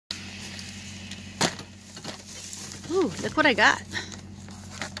Ooh, look what I got.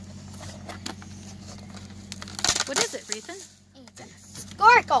 What is it, Ethan? It's a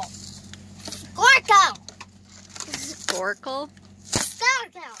snorkel. Snorkel. Snorkel?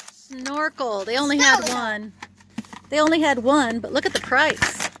 Snorkel. Snorkel. They only had one. They only had one, but look at the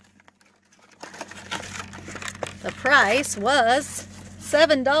price. The price was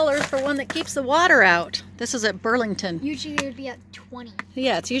 $7 for one that keeps the water out. This is at Burlington. Usually it would be at 20.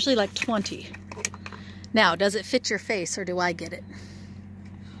 Yeah, it's usually like 20. Now, does it fit your face or do I get it?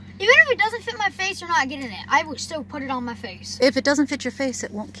 Even if it doesn't fit my face, you're not getting it. I would still put it on my face. If it doesn't fit your face,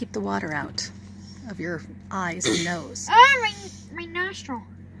 it won't keep the water out of your eyes and nose. Oh, my nostril.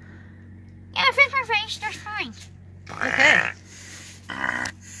 Yeah, it fits my face. That's fine. Okay.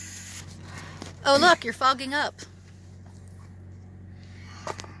 Oh, look, you're fogging up.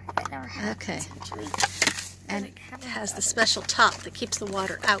 Okay. And it has the special top that keeps the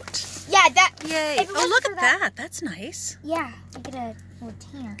water out. Yeah, that. Yay. Oh, look at that. That's nice. Yeah, you get a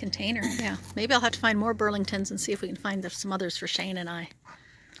container. Container, yeah. Maybe I'll have to find more Burlingtons and see if we can find some others for Shane and I.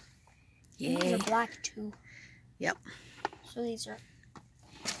 Yay. These are black too. Yep. So these are.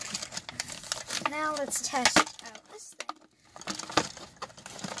 Now let's test out this thing.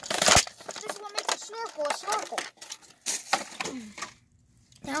 This is what makes a snorkel.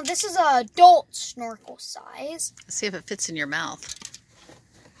 Now this is an adult snorkel size. Let's see if it fits in your mouth.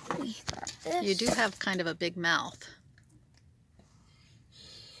 We got this. You do have kind of a big mouth.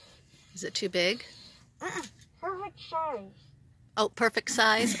 Is it too big? Perfect size. Oh, perfect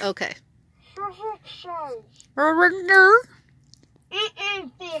size? Okay. Perfect size. It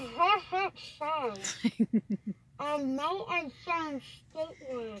is the perfect size. And now I sound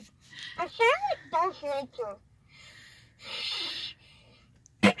stupid. I sound like Darth Vader.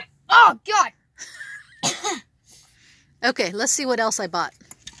 Oh, God. Okay, let's see what else I bought.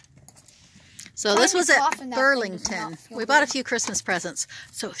 So this was at Burlington. We bought a few Christmas presents.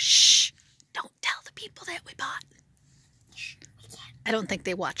 So shh, don't tell the people that we bought. I don't think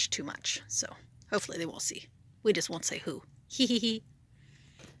they watch too much, so hopefully they won't see. We just won't say who. Hee hee hee.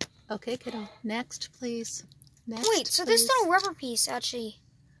 Okay, kiddo. Next, please. Next, Wait, so this little rubber piece actually...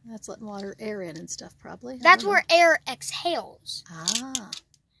 That's letting air in and stuff, probably. That's where air exhales. Ah.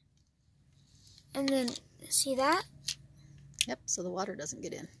 And then, see that? Yep, so the water doesn't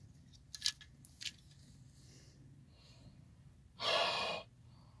get in.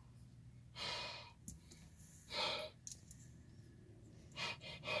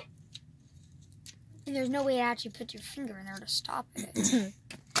 And there's no way to actually put your finger in there to stop it.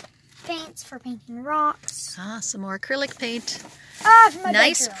 Paints for painting rocks. Ah, some more acrylic paint. Ah, for my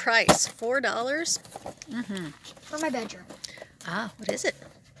nice bedroom. price, $4. Mm-hmm. For my bedroom. Ah, what is it?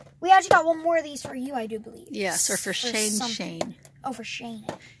 We actually got one more of these for you, I do believe. Yes, or for Shane. Oh, for Shane.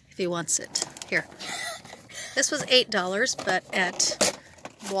 If he wants it. Here. This was $8, but at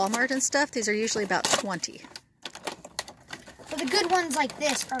Walmart and stuff, these are usually about $20. For the good ones like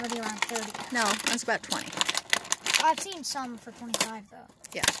this, probably around $30. No, that's about $20. I've seen some for $25 though.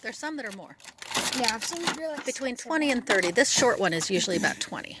 Yeah, there's some that are more. Yeah, I've seen really between $20 and $30. This short one is usually about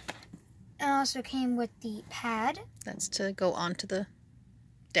 $20. It also came with the pad. That's to go onto the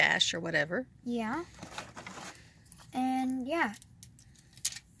dash or whatever. Yeah. And yeah.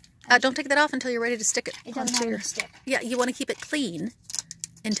 Don't take that off until you're ready to stick it. It doesn't have to stick. Yeah, you want to keep it clean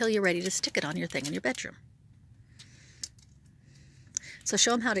until you're ready to stick it on your thing in your bedroom. So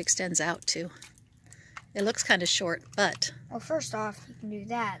show them how it extends out too. It looks kind of short, but... Well, first off, you can do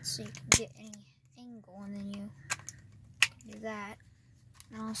that so you can get any angle, and then you can do that.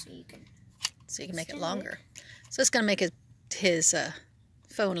 And also you can... So you can make it longer. So it's going to make his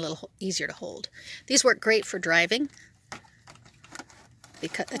phone a little easier to hold. These work great for driving.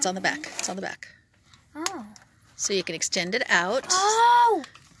 Because it's on the back. It's on the back. Oh. So you can extend it out. Oh!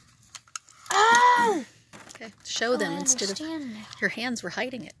 Oh! Okay, show them instead of... Now. Your hands were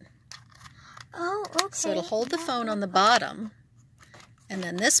hiding it. Oh, okay. So it'll hold the phone on the bottom, and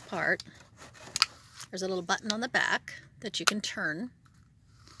then this part, there's a little button on the back that you can turn,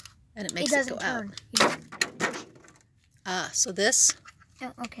 and it makes it go out. Ah, so this...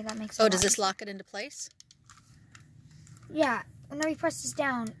 Oh, okay, that makes sense. Oh, does this lock it into place? Yeah, whenever you press this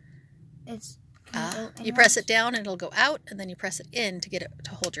down, it's... You press it down and it'll go out, and then you press it in to get it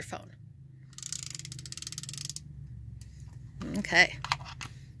to hold your phone. Okay.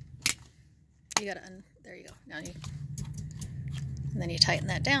 You gotta there you go. Now and then you tighten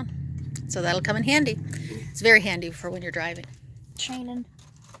that down. So that'll come in handy. It's very handy for when you're driving. Training.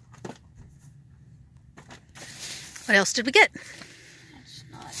 What else did we get? That's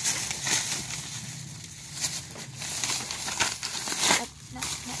not... No.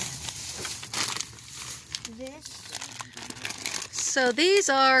 This So these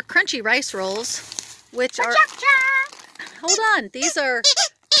are crunchy rice rolls, which are... Hold on. These are...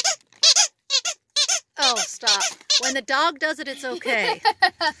 Oh, stop. When the dog does it, it's okay.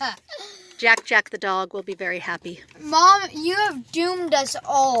 Jack the dog will be very happy. Mom, you have doomed us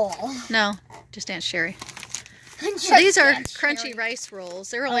all. No, just Aunt Sherry. So these are crunchy rice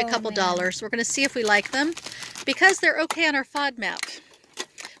rolls. They're only a couple dollars. We're going to see if we like them because they're okay on our FODMAP.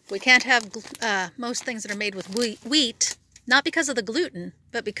 We can't have most things that are made with wheat, not because of the gluten,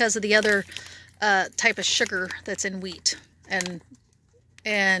 but because of the other type of sugar that's in wheat and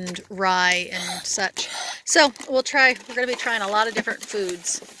rye and such. So we're going to be trying a lot of different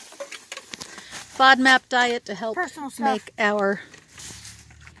foods. FODMAP diet to help make our...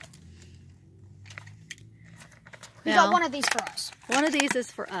 We got one of these for us. One of these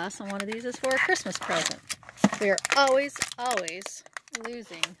is for us, and one of these is for a Christmas present. We are always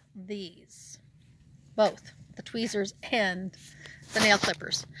losing these. Both. The tweezers and the nail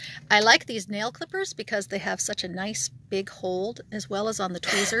clippers. I like these nail clippers because they have such a nice big hold, as well as on the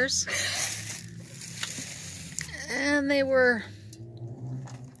tweezers. And they were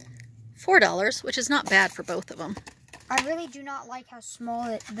 $4, which is not bad for both of them. I really do not like how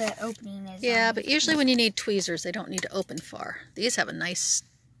small the opening is. Yeah, but usually when you need tweezers, they don't need to open far. These have a nice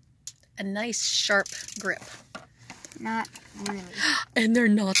sharp grip. Not really. And they're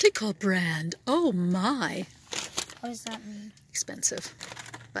Nautica brand. Oh my. What does that mean? Expensive.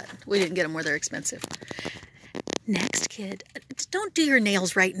 But we didn't get them where they're expensive. Next, kid. Don't do your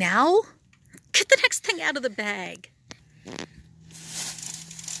nails right now. Get the next thing out of the bag.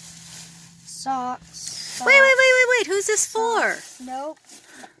 Socks. Wait. Who's this for? Nope.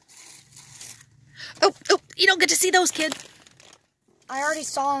 Oh, you don't get to see those, kid. I already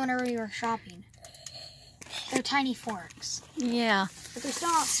saw them whenever we were shopping. They're tiny forks. Yeah. But they're still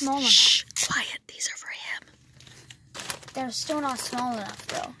not small enough. Shh, quiet. These are for him. They're still not small enough,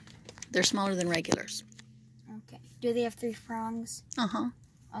 though. They're smaller than regulars. Okay. Do they have 3 prongs? Uh-huh.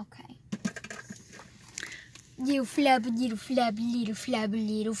 Okay. Little flabber, little flabber, little flabber,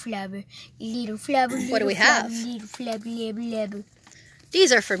 little flabber, little flabber. What do we have? Little flabber, little flabber.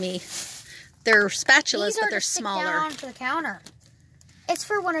 These are for me. They're spatulas, but they're These are smaller. to stick down to the counter. It's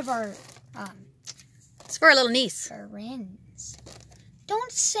for one of our It's for our little niece. friends.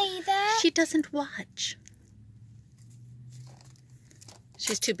 Don't say that. She doesn't watch.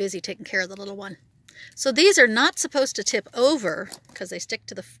 She's too busy taking care of the little one. So these are not supposed to tip over because they stick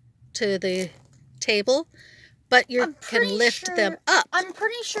to the table, but you can lift them up. I'm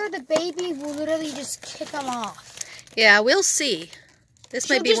pretty sure the baby will literally just kick them off. Yeah, we'll see. This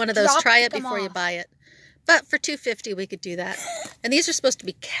might be one of those try it before you off. buy it. But for $2.50 we could do that. And these are supposed to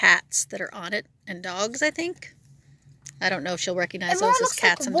be cats that are on it and dogs, I think. I don't know if she'll recognize those as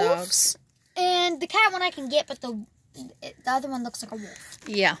cats and dogs. And the cat one I can get, but the other one looks like a wolf.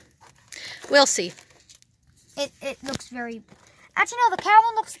 Yeah. We'll see. It looks very... Actually, no, the cat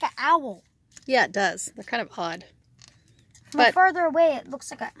one looks like an owl. Yeah, it does. They're kind of odd. But farther away, it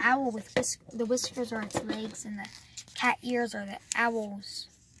looks like an owl with the whiskers are its legs, and the cat ears are the owl's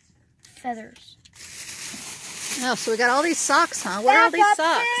feathers. Oh, so we got all these socks, huh? What are all these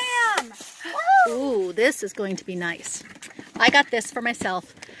socks? Ooh, this is going to be nice. I got this for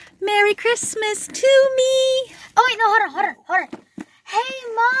myself. Merry Christmas to me. Oh, wait, no, hold on. Hey,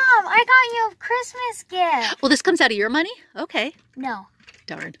 Mom, I got you a Christmas gift. Well, this comes out of your money? Okay. No.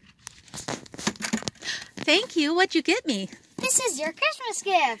 Darn. Thank you. What'd you get me? This is your Christmas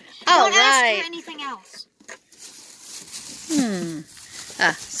gift. Oh, Don't ask for anything else.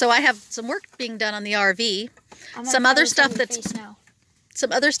 So I have some work being done on the RV. Some other stuff that's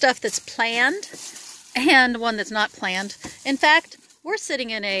planned and one that's not planned. In fact, we're sitting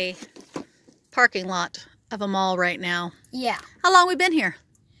in a parking lot of a mall right now. Yeah. How long we been here?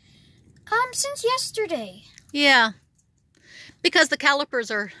 Since yesterday. Yeah. Because the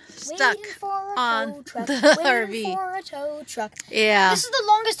calipers are stuck on the RV. Waiting for a tow truck. Yeah. This is the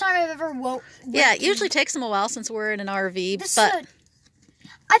longest time I've ever Yeah, it usually takes them a while since we're in an RV, but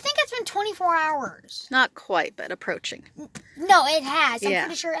I think it's been 24 hours. Not quite, but approaching. No, it has. I'm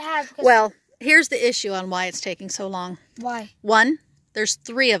pretty sure it has. Well, here's the issue on why it's taking so long. Why? 1, there's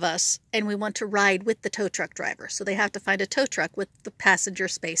 3 of us, and we want to ride with the tow truck driver. So they have to find a tow truck with the passenger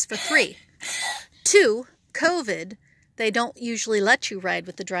space for 3. 2, COVID. They don't usually let you ride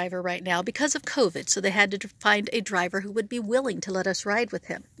with the driver right now because of COVID. So they had to find a driver who would be willing to let us ride with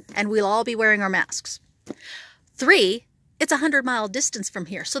him. And we'll all be wearing our masks. 3, it's a 100-mile distance from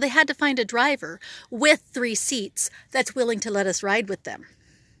here. So they had to find a driver with 3 seats that's willing to let us ride with them.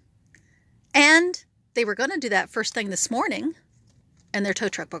 And they were going to do that first thing this morning, and their tow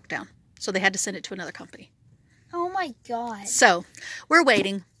truck broke down. So they had to send it to another company. Oh my God. So we're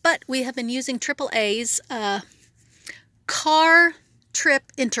waiting, but we have been using AAA's car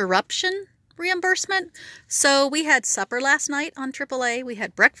trip interruption reimbursement. So we had supper last night on AAA, we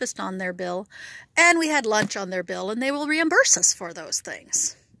had breakfast on their bill, and we had lunch on their bill, and they will reimburse us for those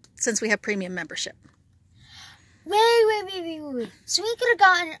things since we have premium membership. Wait. So we could have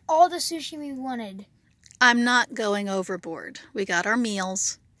gotten all the sushi we wanted. I'm not going overboard. We got our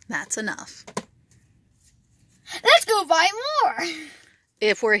meals. That's enough. Let's go buy more.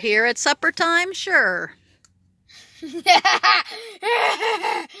 If we're here at supper time, sure.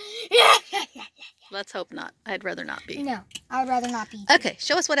 Let's hope not. I'd rather not be. No, I would rather not be. Okay,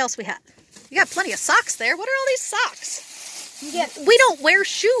 show us what else we have. You got plenty of socks there. What are all these socks? Gifts. We don't wear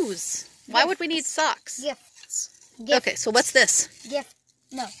shoes. Why would we need socks? Gifts. Okay, so what's this? Gift.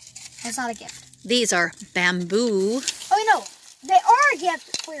 No, that's not a gift. These are bamboo. Oh, no. They are a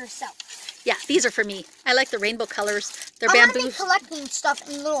gift for yourself. Yeah, these are for me. I like the rainbow colors. They're I'm bamboo. going to be collecting stuff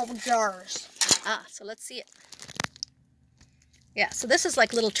in little jars. Ah, so let's see it. Yeah, so this is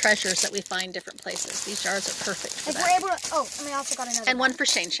like little treasures that we find different places. These jars are perfect for If that. we're able to... Oh, and we also got another And one for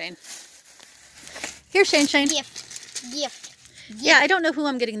Shane. Here, Shane. Gift. Yeah, I don't know who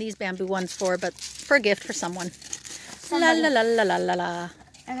I'm getting these bamboo ones for, but for a gift for someone. Somebody. La la la la la la.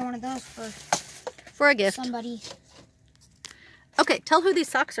 Another one of those for a gift. Somebody. Okay, tell who these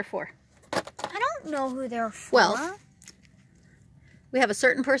socks are for. I don't know who they're for. Well, we have a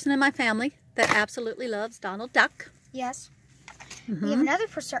certain person in my family that absolutely loves Donald Duck. Yes. We have another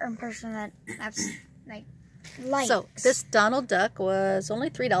certain person that likes. So this Donald Duck was only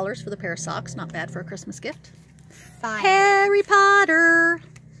 $3 for the pair of socks. Not bad for a Christmas gift. 5. Harry Potter.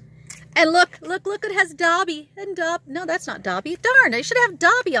 And look, it has Dobby. And no, that's not Dobby. Darn, I should have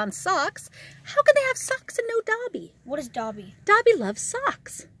Dobby on socks. How can they have socks and no Dobby? What is Dobby? Dobby loves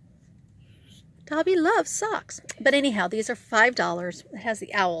socks. Dobby loves socks. But anyhow, these are $5. It has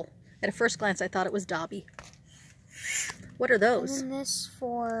the owl. At a first glance, I thought it was Dobby. What are those? And this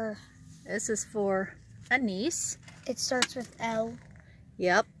for... This is for a niece. It starts with L.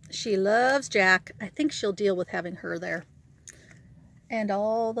 Yep. She loves Jack. I think she'll deal with having her there. And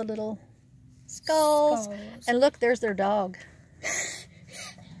all the little skulls. And look, there's their dog.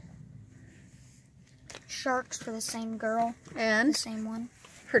 Sharks for the same girl. And the same one.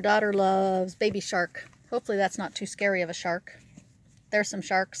 Her daughter loves baby shark. Hopefully that's not too scary of a shark. There's some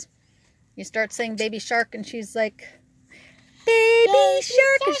sharks. You start saying baby shark and she's like, baby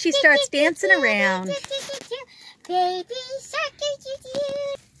shark, and she starts dancing around. Baby shark.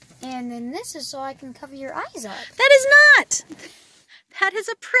 And then this is so I can cover your eyes up. That is not. That is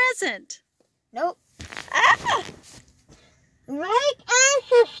a present. Nope. Ah! Like and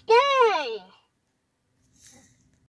subscribe.